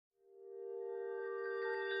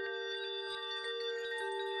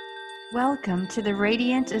Welcome to the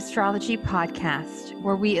Radiant Astrology Podcast,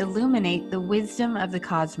 where we illuminate the wisdom of the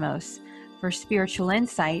cosmos for spiritual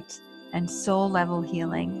insight and soul level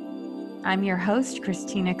healing. I'm your host,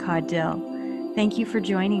 Christina Caudill. Thank you for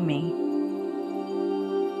joining me.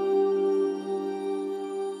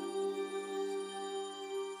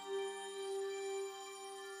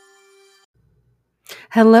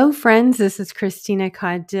 Hello, friends. This is Christina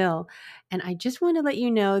Caudill. And I just want to let you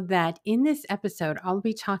know that in this episode, I'll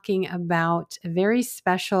be talking about a very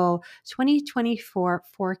special 2024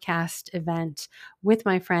 forecast event with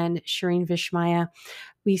my friend Sherene Vismaya.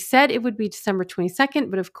 We said it would be December 22nd,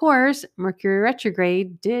 but of course, Mercury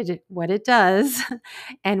retrograde did what it does.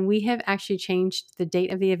 And we have actually changed the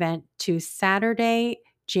date of the event to Saturday,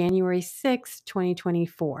 January 6th,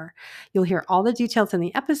 2024. You'll hear all the details in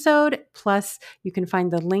the episode, plus you can find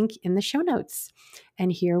the link in the show notes.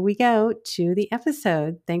 And here we go to the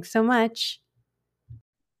episode. Thanks so much.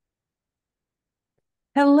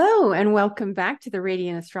 Hello, and welcome back to the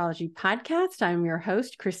Radiant Astrology Podcast. I'm your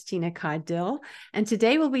host, Christina Caudill, and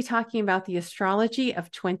today we'll be talking about the astrology of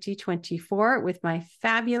 2024 with my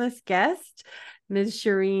fabulous guest, Ms.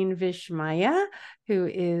 Sherene Vismaya, who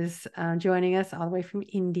is joining us all the way from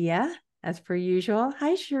India, as per usual.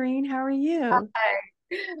 Hi, Sherene. How are you? Hi.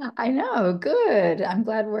 I know. Good. I'm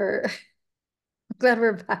glad we're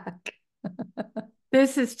back.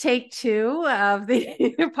 This is take 2 of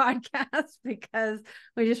the podcast because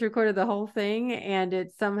we just recorded the whole thing and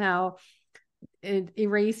it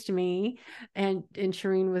erased me. And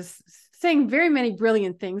Sherene was saying very many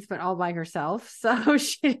brilliant things, but all by herself. So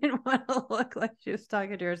she didn't want to look like she was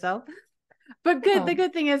talking to herself. But good. The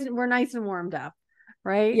good thing is we're nice and warmed up,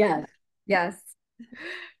 right? Yes. Yes.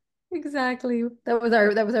 Exactly. That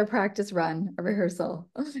was our practice run, a rehearsal.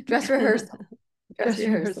 Dress rehearsal. Dress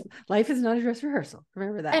rehearsal. Life is not a dress rehearsal.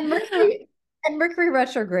 Remember that. And Mercury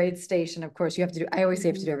retrograde station, of course, you have to do, I always say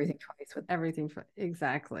you have to do everything twice with everything.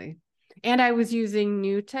 Exactly. And I was using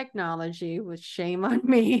new technology, with shame on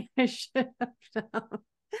me. I should have known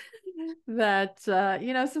that,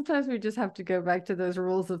 sometimes we just have to go back to those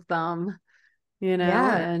rules of thumb,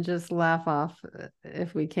 and just laugh off,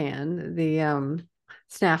 if we can, the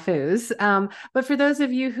snafus. But for those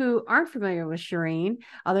of you who aren't familiar with Sherene,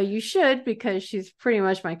 although you should, because she's pretty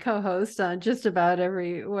much my co-host on just about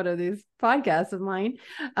every one of these podcasts of mine.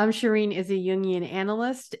 Sherene is a Jungian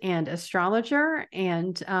analyst and astrologer,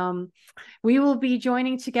 and we will be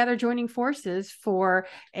joining forces for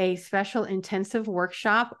a special intensive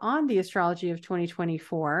workshop on the astrology of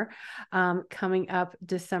 2024, coming up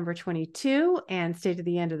December 22, and stay to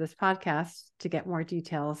the end of this podcast to get more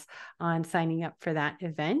details on signing up for that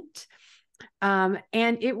event. And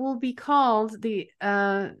it will be called the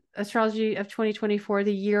Astrology of 2024,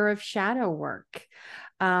 the Year of Shadow Work.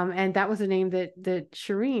 And that was a name that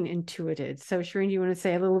Sherene intuited. So Sherene, do you want to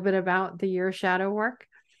say a little bit about the Year of Shadow Work?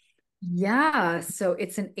 Yeah. So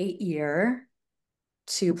it's an 8-year,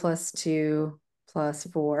 2 + 2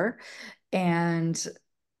 + 4. And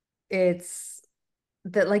it's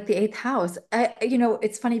that, like, the 8th house.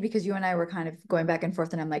 It's funny because you and I were kind of going back and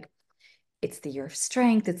forth, and I'm like, it's the year of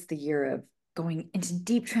strength. It's the year of going into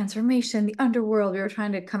deep transformation, the underworld. We were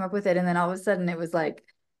trying to come up with it. And then all of a sudden it was like,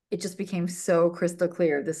 it just became so crystal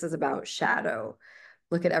clear. This is about shadow.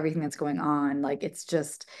 Look at everything that's going on. Like, it's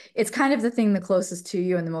kind of the thing the closest to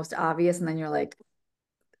you and the most obvious. And then you're like,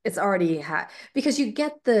 it's already because you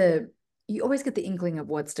always get the inkling of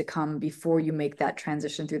what's to come before you make that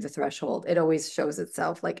transition through the threshold. It always shows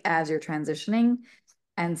itself like as you're transitioning.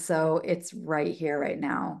 And so it's right here, right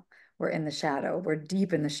now. We're in the shadow. We're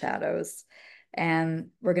deep in the shadows. And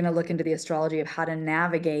we're going to look into the astrology of how to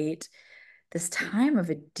navigate this time of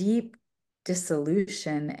a deep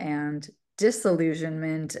dissolution and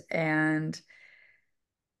disillusionment, and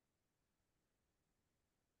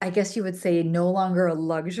I guess you would say no longer a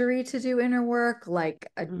luxury to do inner work,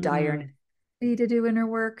 like a dire necessity to do inner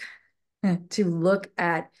work, to look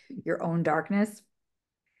at your own darkness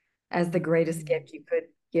as the greatest gift you could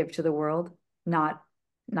give to the world, not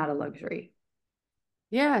a luxury.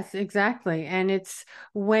 Yes, exactly. And it's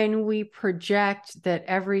when we project that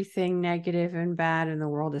everything negative and bad in the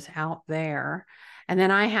world is out there, and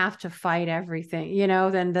then I have to fight everything,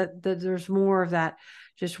 then there's more of that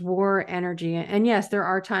just war energy. And yes, there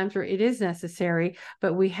are times where it is necessary,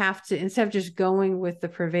 but we have to, instead of just going with the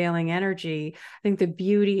prevailing energy, I think the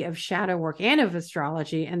beauty of shadow work and of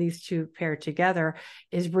astrology, and these two paired together,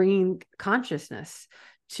 is bringing consciousness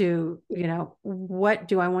to, what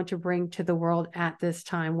do I want to bring to the world at this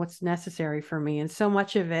time? What's necessary for me? And so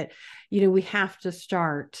much of it, we have to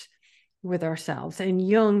start with ourselves. And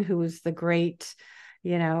Jung, who was the great,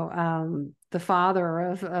 the father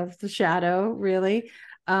of the shadow, really.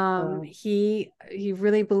 Wow. He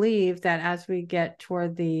really believed that as we get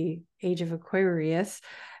toward the age of Aquarius,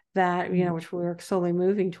 that, which we're slowly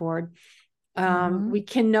moving toward, Mm-hmm. we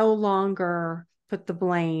can no longer put the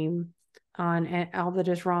blame on all that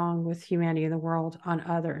is wrong with humanity in the world on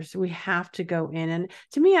others. We have to go in. And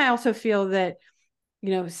to me, I also feel that,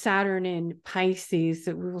 Saturn in Pisces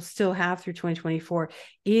that we will still have through 2024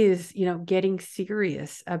 is, getting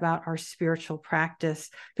serious about our spiritual practice,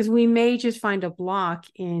 because we may just find a block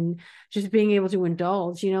in just being able to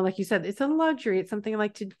indulge, like you said, it's a luxury. It's something I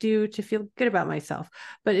like to do to feel good about myself,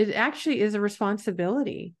 but it actually is a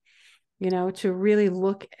responsibility, to really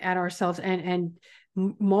look at ourselves and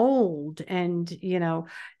mold and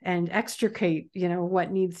extricate,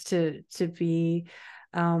 what needs to be,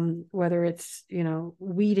 whether it's,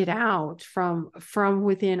 weeded out from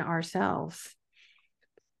within ourselves.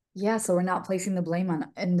 Yeah, so we're not placing the blame on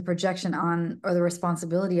and the projection on or the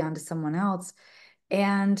responsibility onto someone else.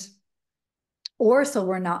 And or so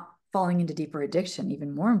we're not falling into deeper addiction,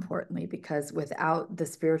 even more importantly, because without the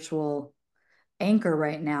spiritual anchor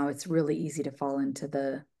right now, it's really easy to fall into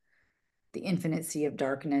the infinite sea of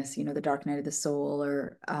darkness, the dark night of the soul,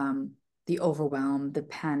 or the overwhelm, the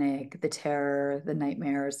panic, the terror, the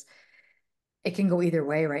nightmares. It can go either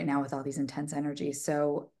way right now with all these intense energies.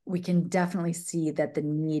 So we can definitely see that the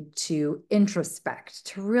need to introspect,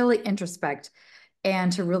 to really introspect,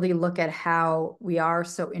 and to really look at how we are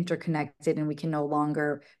so interconnected, and we can no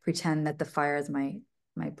longer pretend that the fire, as my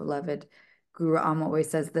beloved Guru Amma always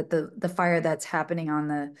says, that the fire that's happening on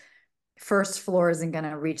the first floor isn't going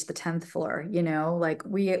to reach the 10th floor. Like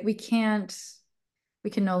we can't, we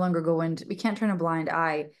can no longer go into, we can't turn a blind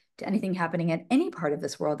eye to anything happening at any part of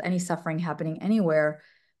this world, any suffering happening anywhere,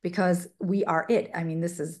 because we are it. I mean,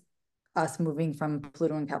 this is us moving from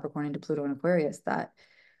Pluto and Capricorn into Pluto and Aquarius, that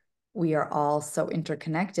we are all so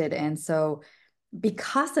interconnected. And so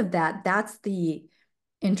because of that, that's the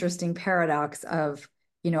interesting paradox of,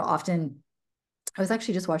 often I was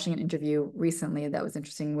actually just watching an interview recently that was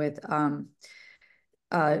interesting with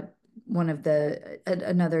uh, one of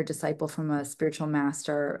another disciple from a spiritual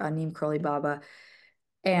master, Neem Karoli Baba,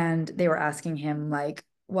 and they were asking him like,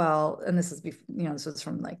 well, and this is before, this was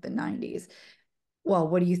from like the 90s. Well,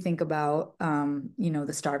 what do you think about the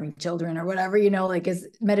starving children or whatever, like, is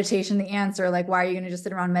meditation the answer? Like, why are you going to just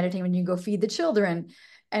sit around meditating when you go feed the children?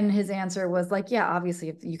 And his answer was like, yeah, obviously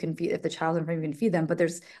if you can feed, if the child's in front of you, you can feed them, but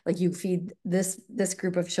there's like, you feed this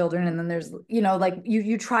group of children, and then there's, like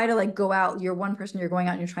you try to like go out, you're one person, you're going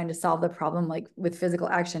out and you're trying to solve the problem like with physical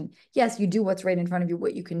action. Yes, you do what's right in front of you,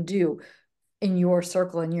 what you can do in your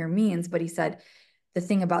circle and your means. But he said the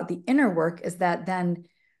thing about the inner work is that then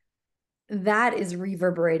that is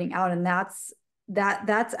reverberating out, and that's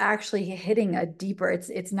actually hitting a deeper,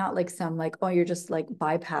 it's not like some like, oh, you're just like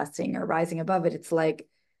bypassing or rising above it. It's like,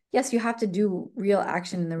 yes, you have to do real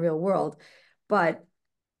action in the real world, but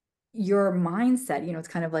your mindset, it's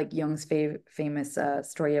kind of like Jung's famous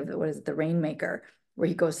story of what is it, the rainmaker, where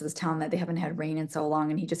he goes to this town that they haven't had rain in so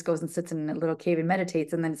long, and he just goes and sits in a little cave and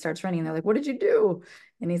meditates, and then it starts raining, and they're like, what did you do?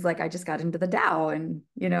 And he's like, I just got into the Tao. And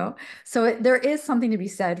so there is something to be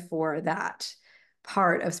said for that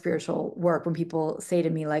part of spiritual work. When people say to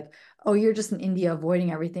me like, oh, you're just in India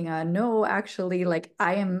avoiding everything, no, actually, like,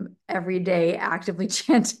 I am every day actively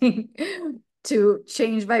chanting to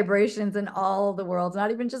change vibrations in all the worlds,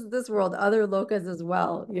 not even just this world, other lokas as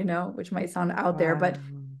well, which might sound out there, but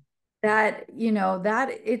Wow.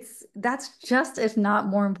 that, that's just, if not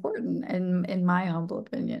more important in my humble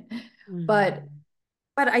opinion. But Mm.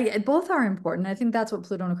 I both are important. I think that's what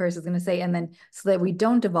Pluto and Aquarius is going to say. And then so that we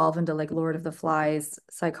don't devolve into like Lord of the Flies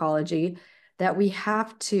psychology, that we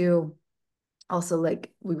have to also,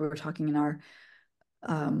 like we were talking in our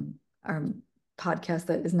podcast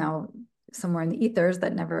that is now somewhere in the ethers,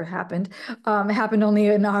 that never happened. It happened only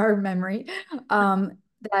in our memory. Um,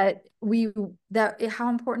 that how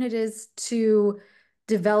important it is to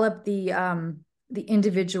develop the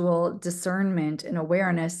individual discernment and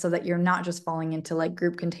awareness, so that you're not just falling into like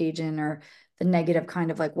group contagion or the negative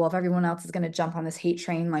kind of like, well, if everyone else is going to jump on this hate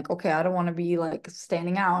train, like, okay, I don't want to be like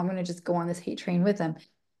standing out, I'm going to just go on this hate train with them,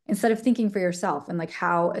 instead of thinking for yourself, and like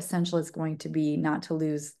how essential it's going to be not to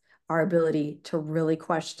lose our ability to really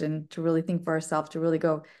question, to really think for ourselves, to really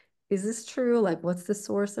go, is this true? Like, what's the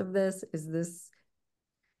source of this? Is this,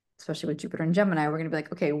 especially with Jupiter and Gemini, we're going to be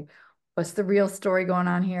like, okay, what's the real story going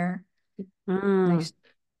on here? Like, Mm.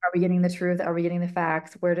 are we getting the truth? Are we getting the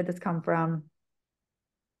facts? Where did this come from?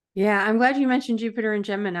 Yeah, I'm glad you mentioned Jupiter and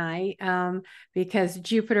Gemini, because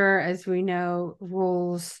Jupiter, as we know,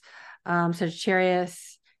 rules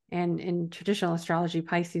Sagittarius and in traditional astrology,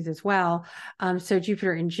 Pisces as well. So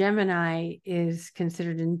Jupiter in Gemini is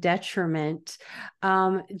considered in detriment.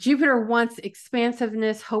 Jupiter wants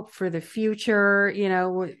expansiveness, hope for the future, you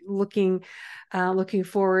know, looking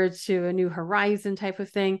forward to a new horizon type of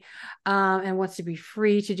thing, and wants to be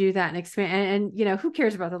free to do that and expand. You know, who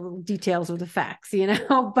cares about the little details of the facts, you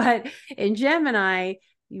know? But in Gemini,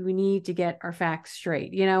 we need to get our facts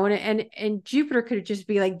straight, you know, and Jupiter could just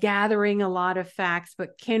be like gathering a lot of facts,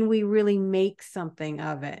 but can we really make something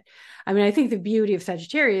of it? I mean, I think the beauty of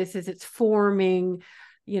Sagittarius is it's forming,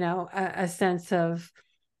 you know, a sense of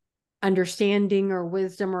understanding or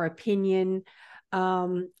wisdom or opinion.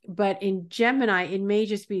 But in Gemini, it may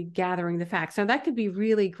just be gathering the facts. Now, that could be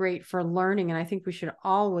really great for learning. And I think we should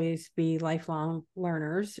always be lifelong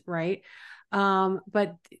learners, right?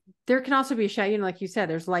 But there can also be a shadow, you know, like you said,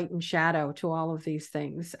 there's light and shadow to all of these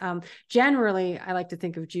things. Generally, I like to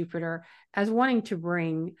think of Jupiter as wanting to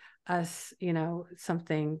bring us, you know,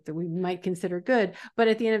 something that we might consider good. But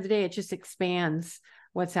at the end of the day, it just expands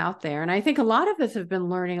what's out there. And I think a lot of us have been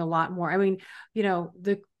learning a lot more. I mean, you know,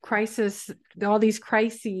 the crisis, all these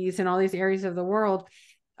crises in all these areas of the world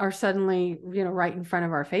are suddenly, you know, right in front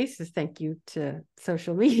of our faces. Thank you to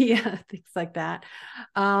social media, things like that.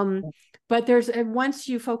 But once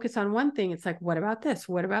you focus on one thing, it's like, what about this?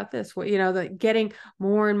 What about this? What, you know, getting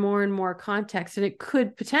more and more and more context, and it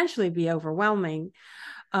could potentially be overwhelming.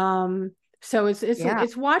 So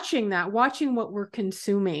it's watching what we're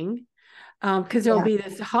consuming, because there'll be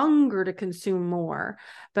this hunger to consume more.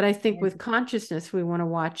 But I think with consciousness, we want to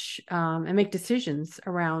watch and make decisions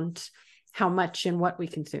around how much and what we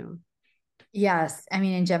consume. Yes. I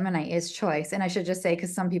mean, in Gemini is choice. And I should just say,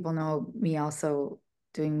 because some people know me also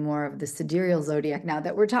doing more of the sidereal zodiac now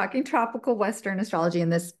that we're talking tropical Western astrology in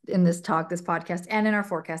this podcast, and in our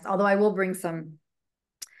forecast. Although I will bring some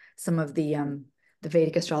of the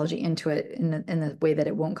Vedic astrology into it in the way that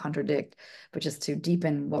it won't contradict, but just to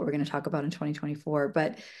deepen what we're going to talk about in 2024.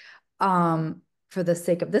 But for the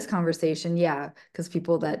sake of this conversation, yeah, because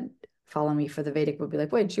people that follow me for the Vedic would be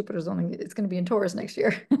like, wait, Jupiter's it's going to be in Taurus next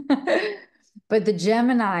year. But the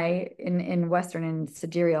Gemini in Western and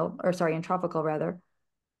sidereal, or sorry, in tropical rather,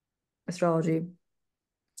 astrology,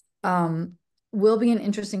 will be an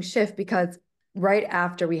interesting shift, because right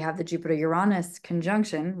after we have the Jupiter Uranus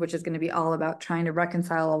conjunction, which is going to be all about trying to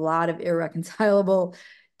reconcile a lot of irreconcilable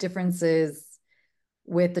differences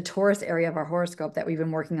with the Taurus area of our horoscope that we've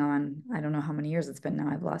been working on. I don't know how many years it's been now.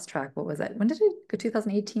 I've lost track. What was that? When did it go?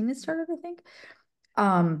 2018 it started, I think.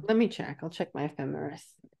 Let me check. I'll check my ephemeris.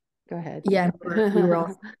 Go ahead. Yeah, we were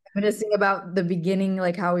all reminiscing about the beginning,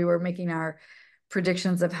 like how we were making our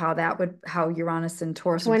predictions of how Uranus and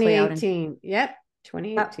Taurus would play out. 2018. Yep.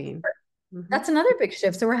 2018. That's another big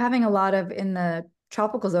shift. So we're having a lot of, in the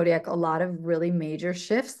tropical zodiac, a lot of really major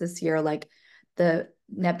shifts this year, like the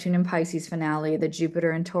Neptune and Pisces finale, the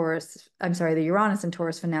Jupiter and Taurus, I'm sorry, the Uranus and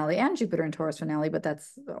Taurus finale, and Jupiter and Taurus finale, but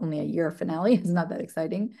that's only a year finale. It's not that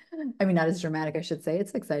exciting. I mean, not as dramatic, I should say.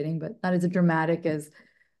 It's exciting, but not as dramatic as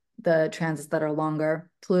the transits that are longer.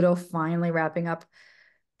 Pluto finally wrapping up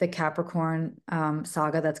the Capricorn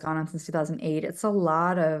saga that's gone on since 2008. It's a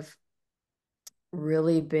lot of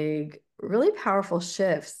really big, really powerful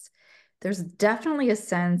shifts. There's definitely a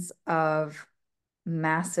sense of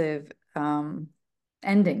massive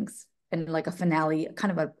endings and like a finale,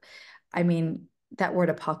 kind of I mean, that word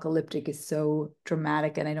apocalyptic is so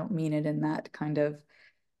dramatic, and I don't mean it in that kind of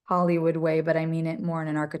Hollywood way, but I mean it more in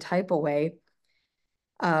an archetypal way.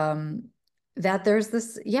 That there's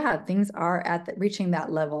this, yeah, things are reaching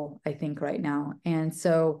that level, I think, right now. And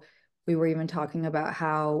so we were even talking about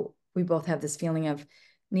how we both have this feeling of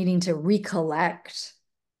needing to recollect.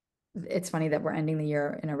 It's funny that we're ending the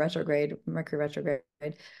year in a retrograde, Mercury retrograde,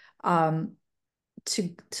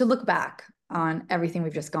 to look back on everything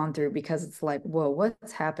we've just gone through, because it's like, whoa,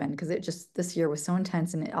 what's happened? Because this year was so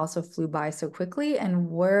intense, and it also flew by so quickly. And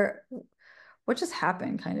what just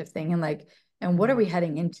happened, kind of thing. And what are we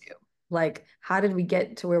heading into? Like, how did we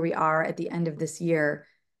get to where we are at the end of this year?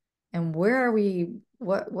 And where are we?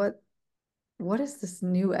 What is this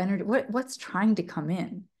new energy? What's trying to come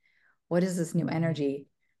in? What is this new energy?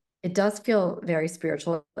 It does feel very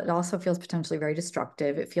spiritual. It also feels potentially very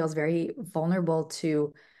destructive. It feels very vulnerable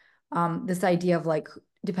to this idea of, like,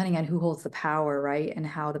 depending on who holds the power, right? And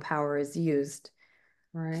how the power is used,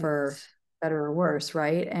 Right. for better or worse,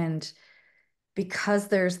 right? And because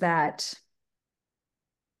there's that,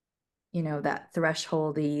 that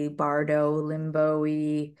thresholdy, bardo,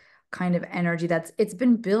 limbo-y kind of energy it's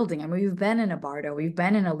been building. I mean, we've been in a bardo, we've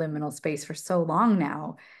been in a liminal space for so long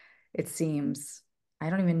now, it seems. I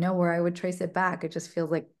don't even know where I would trace it back. It just feels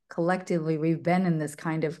like collectively we've been in this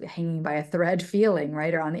kind of hanging by a thread feeling,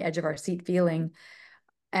 right? Or on the edge of our seat feeling.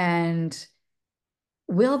 And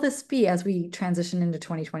will this be, as we transition into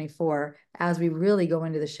 2024, as we really go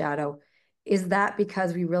into the shadow, is that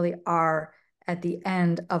because we really are at the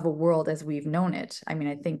end of a world as we've known it? I mean,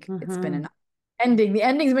 I think it's been Mm-hmm. an ending. The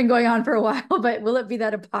ending's been going on for a while, but will it be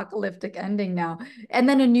that apocalyptic ending now? And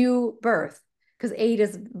then a new birth, because 8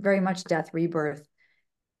 is very much death, rebirth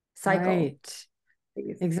cycle. Right.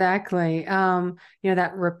 Exactly.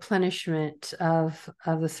 That replenishment of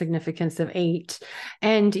the significance of 8.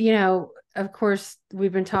 And, of course,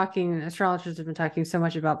 we've been talking, astrologers have been talking so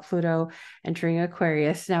much about Pluto entering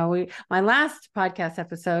Aquarius. Now my last podcast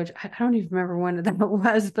episode, I don't even remember when that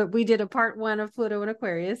was, but we did a part 1 of Pluto and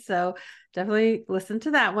Aquarius. So definitely listen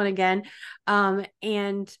to that one again.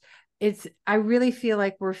 And I really feel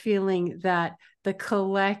like we're feeling that the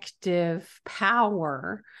collective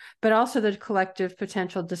power, but also the collective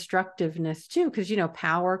potential destructiveness too, because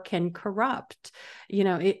power can corrupt.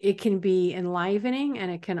 It can be enlivening, and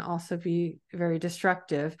it can also be very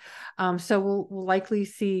destructive. So we'll likely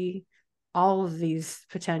see all of these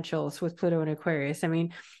potentials with Pluto and Aquarius. I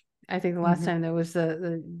mean, I think the last time there was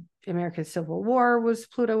the American Civil War,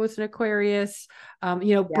 Pluto was in Aquarius,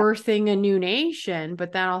 Yeah. birthing a new nation,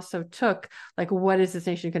 but that also took, like, what is this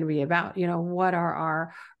nation going to be about? What are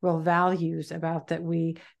our real values about that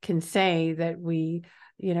we can say that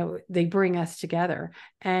they bring us together.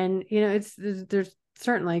 And, there's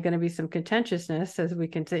certainly going to be some contentiousness, as we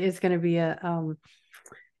can say. It's going to be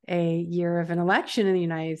a year of an election in the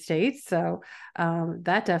United States. So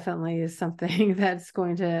that definitely is something that's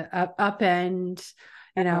going to upend,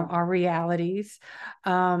 our realities,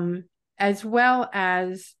 as well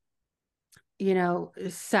as,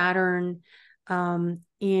 Saturn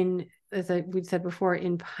in, as we said before,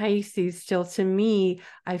 in Pisces. Still, to me,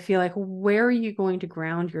 I feel like, where are you going to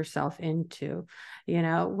ground yourself into,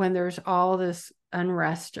 when there's all this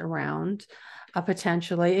unrest around?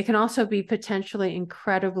 Potentially, it can also be potentially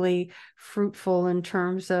incredibly fruitful in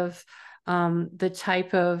terms of the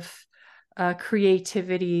type of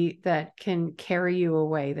creativity that can carry you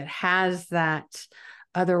away, that has that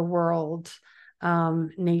other world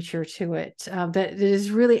nature to it, that is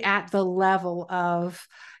really at the level of,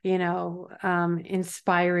 inspiring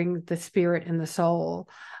the spirit and the soul,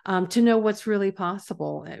 to know what's really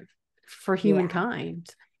possible for Yeah.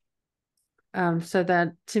 humankind. So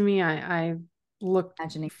that, to me, I look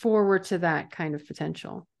Imagining. forward to that kind of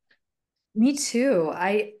potential. Me too.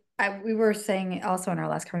 We were saying also in our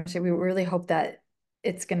last conversation, we really hope that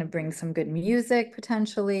it's going to bring some good music,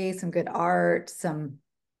 potentially, some good art, a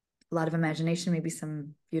lot of imagination, maybe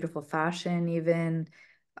some beautiful fashion, even.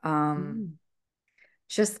 Mm.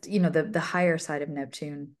 Just, the higher side of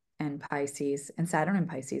Neptune and Pisces and Saturn and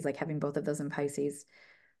Pisces, like having both of those in Pisces,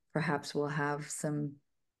 perhaps we'll have some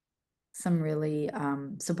really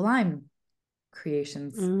sublime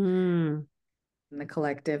creations Mm. in the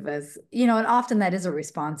collective, as and often that is a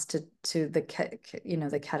response to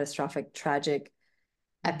the catastrophic, tragic,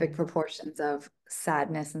 epic Mm. proportions of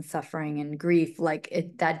sadness and suffering and grief.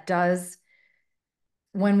 Like that does,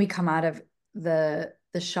 when we come out of the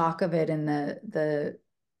shock of it and the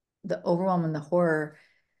overwhelm and the horror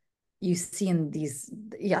you see in these.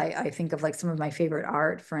 Yeah, I think of like some of my favorite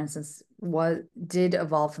art, for instance, did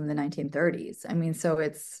evolve from the 1930s. I mean, so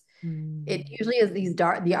it Mm. usually is these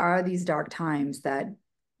dark times that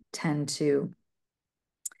tend to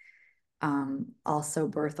also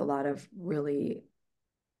birth a lot of really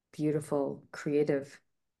beautiful, creative.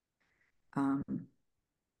 Um,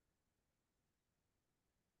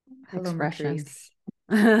 Hello, Mercury. Expressions.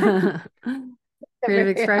 Creative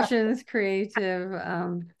Yeah. expressions, creative,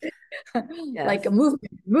 Like yes. a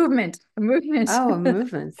movement. Oh,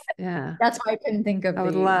 movements. Yeah. That's why I couldn't think of I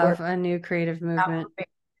would the word. love a new creative movement.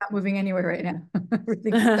 Not moving anywhere right now.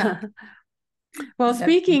 Everything's stuck. Well, Neptune.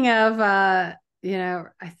 speaking of, I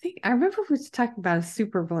think I remember we was talking about a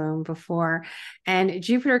super bloom before, and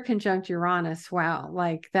Jupiter conjunct Uranus. Wow,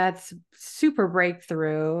 like that's super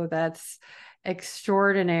breakthrough. That's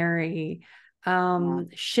extraordinary Yeah.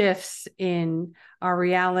 shifts in our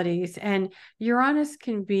realities. And Uranus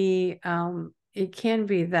can be, it can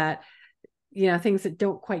be that, things that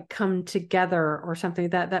don't quite come together, or something,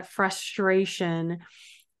 that frustration.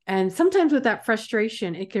 And sometimes with that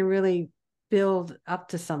frustration, it can really build up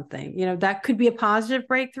to something, that could be a positive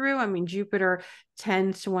breakthrough. I mean, Jupiter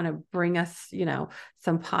tends to want to bring us,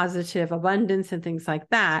 some positive abundance and things like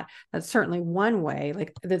that. That's certainly one way,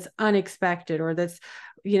 like, that's unexpected, or that's,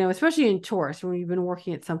 especially in Taurus, when you've been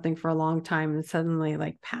working at something for a long time and suddenly,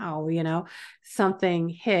 like, pow, something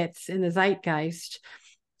hits in the zeitgeist.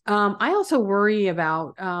 I also worry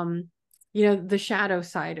about, the shadow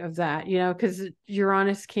side of that, because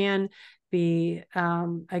Uranus can be,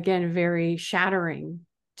 again, very shattering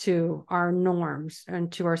to our norms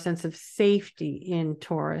and to our sense of safety in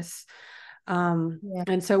Taurus. Yeah.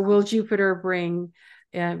 And so will Jupiter bring,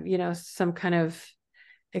 some kind of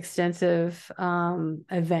extensive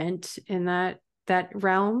event in that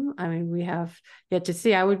realm? I mean, we have yet to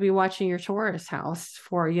see. I would be watching your Taurus house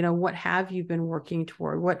for, what have you been working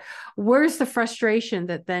toward? Where's the frustration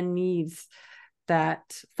that then needs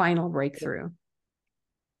that final breakthrough?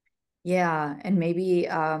 Yeah, and maybe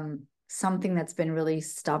something that's been really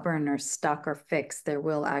stubborn or stuck or fixed, there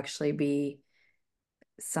will actually be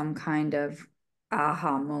some kind of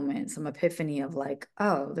aha moment, some epiphany of like,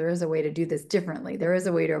 oh, there is a way to do this differently. There is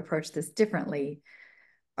a way to approach this differently.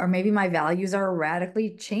 Or maybe my values are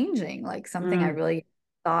radically changing, like something I Mm. really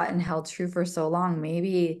thought and held true for so long.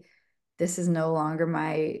 Maybe this is no longer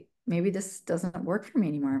maybe this doesn't work for me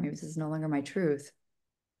anymore. Maybe this is no longer my truth.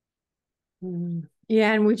 Mm.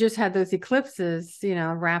 Yeah, and we just had those eclipses,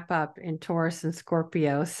 wrap up in Taurus and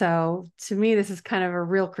Scorpio. So to me, this is kind of a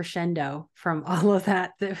real crescendo from all of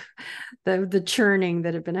that, the churning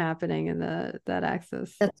that had been happening in that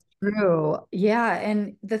axis. That's true. Yeah.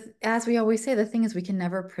 And as we always say, the thing is we can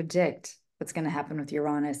never predict what's going to happen with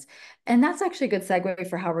Uranus. And that's actually a good segue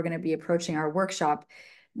for how we're going to be approaching our workshop.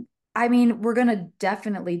 I mean, we're going to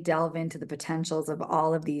definitely delve into the potentials of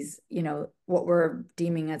all of these, what we're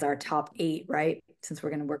deeming as our top eight, right? Since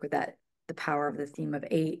we're going to work with the power of the theme of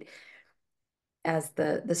eight as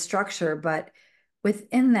the structure. But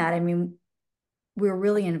within that, I mean, we're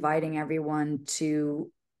really inviting everyone to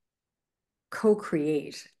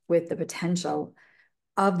co-create with the potential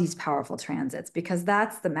of these powerful transits, because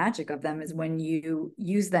that's the magic of them, is when you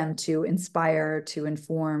use them to inspire, to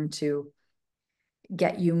inform, to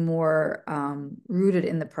get you more rooted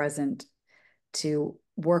in the present, to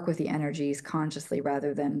work with the energies consciously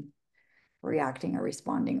rather than reacting or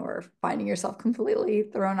responding or finding yourself completely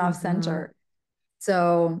thrown off Mm-hmm. center.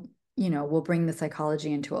 So, we'll bring the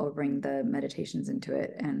psychology into it, we'll bring the meditations into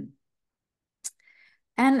it,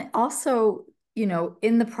 and also,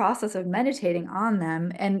 in the process of meditating on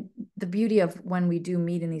them, and the beauty of when we do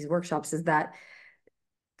meet in these workshops is that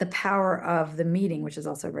the power of the meeting, which is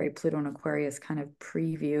also a very Pluto and Aquarius kind of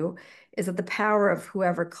preview, is that the power of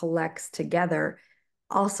whoever collects together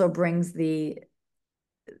also brings the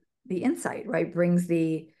insight, right? Brings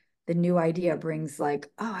the new idea, brings like,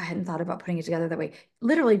 oh, I hadn't thought about putting it together that way.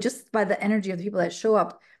 Literally, just by the energy of the people that show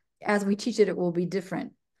up, as we teach it, it will be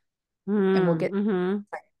different, and we'll get Mm-hmm.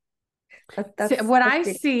 that, See, that's that's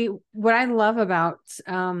great. what I love about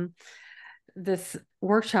this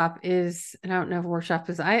workshop is, and I don't know if workshop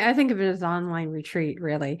is, I think of it as online retreat,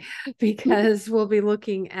 really, because we'll be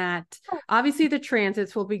looking at obviously the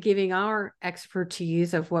transits, we'll be giving our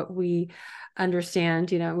expertise of what we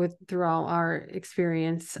understand, with through all our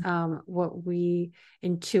experience, what we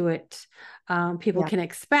intuit, people Yeah, can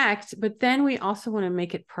expect, but then we also want to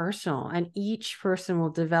make it personal, and each person will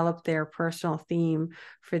develop their personal theme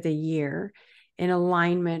for the year in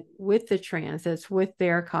alignment with the transits, with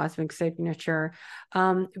their cosmic signature,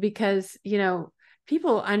 because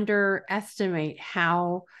people underestimate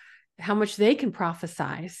how much they can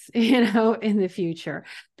prophesize, in the future,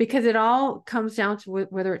 because it all comes down to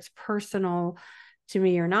whether it's personal to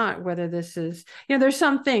me or not, whether this is, there's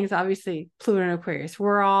some things, obviously Pluto and Aquarius,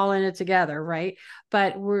 we're all in it together, right?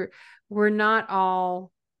 But we're not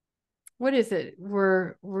all, what is it,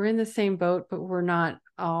 we're in the same boat, but we're not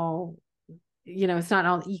all, it's not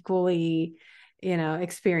all equally,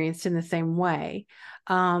 experienced in the same way.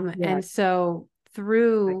 yeah. And so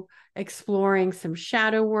through exploring some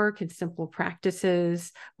shadow work and simple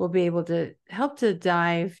practices, we'll be able to help to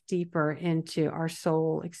dive deeper into our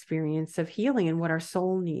soul experience of healing and what our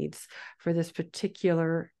soul needs for this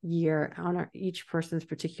particular year on each person's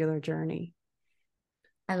particular journey.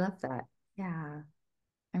 I love that. Yeah,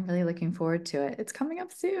 I'm really looking forward to it. It's coming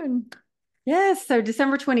up soon. Yes, so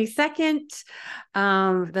December 22nd,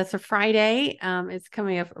 that's a Friday. It's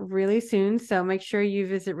coming up really soon. So make sure you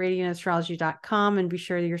visit radiantastrology.com and be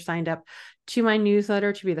sure that you're signed up to my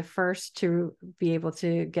newsletter to be the first to be able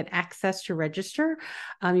to get access to register.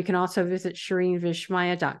 You can also visit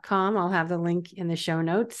ShereneVismaya.com. I'll have the link in the show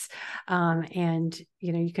notes. And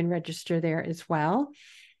you can register there as well.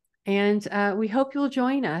 And we hope you'll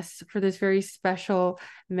join us for this very special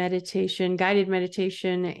meditation, guided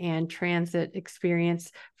meditation and transit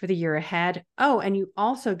experience for the year ahead. Oh, and you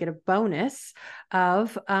also get a bonus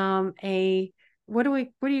of a what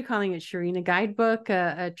are you calling it, Sherene? A guidebook,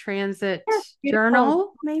 a transit Yeah, beautiful.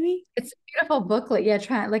 journal, maybe? It's a beautiful booklet.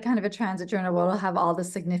 Yeah, like kind of a transit journal where it'll have all the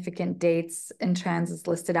significant dates and transits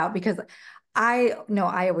listed out because I know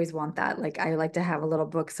I always want that. Like I like to have a little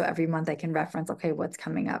book so every month I can reference, okay, what's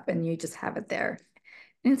coming up, and you just have it there.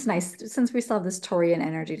 And it's nice since we still have this Taurian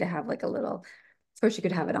energy to have like a little, of course you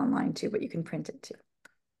could have it online too, but you can print it too.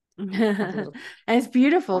 Have a And little. it's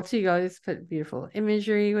beautiful too. You always put beautiful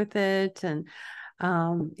imagery with it. And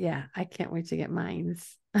yeah, I can't wait to get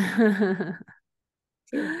mine's. Too.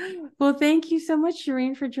 Well, thank you so much,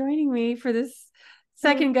 Sherene, for joining me for this Oh,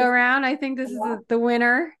 second go this is round. I think this is the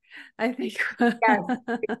winner. I think yes.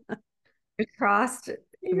 Fingers crossed.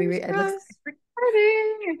 fingers It looks like crossed. it's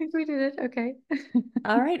recording. I think we did it. Okay.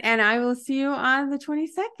 All right. And I will see you on the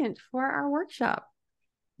 22nd for our workshop.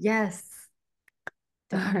 Yes.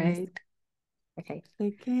 All Don't want to miss right. it. Okay.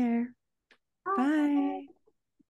 Take care. Bye. Bye.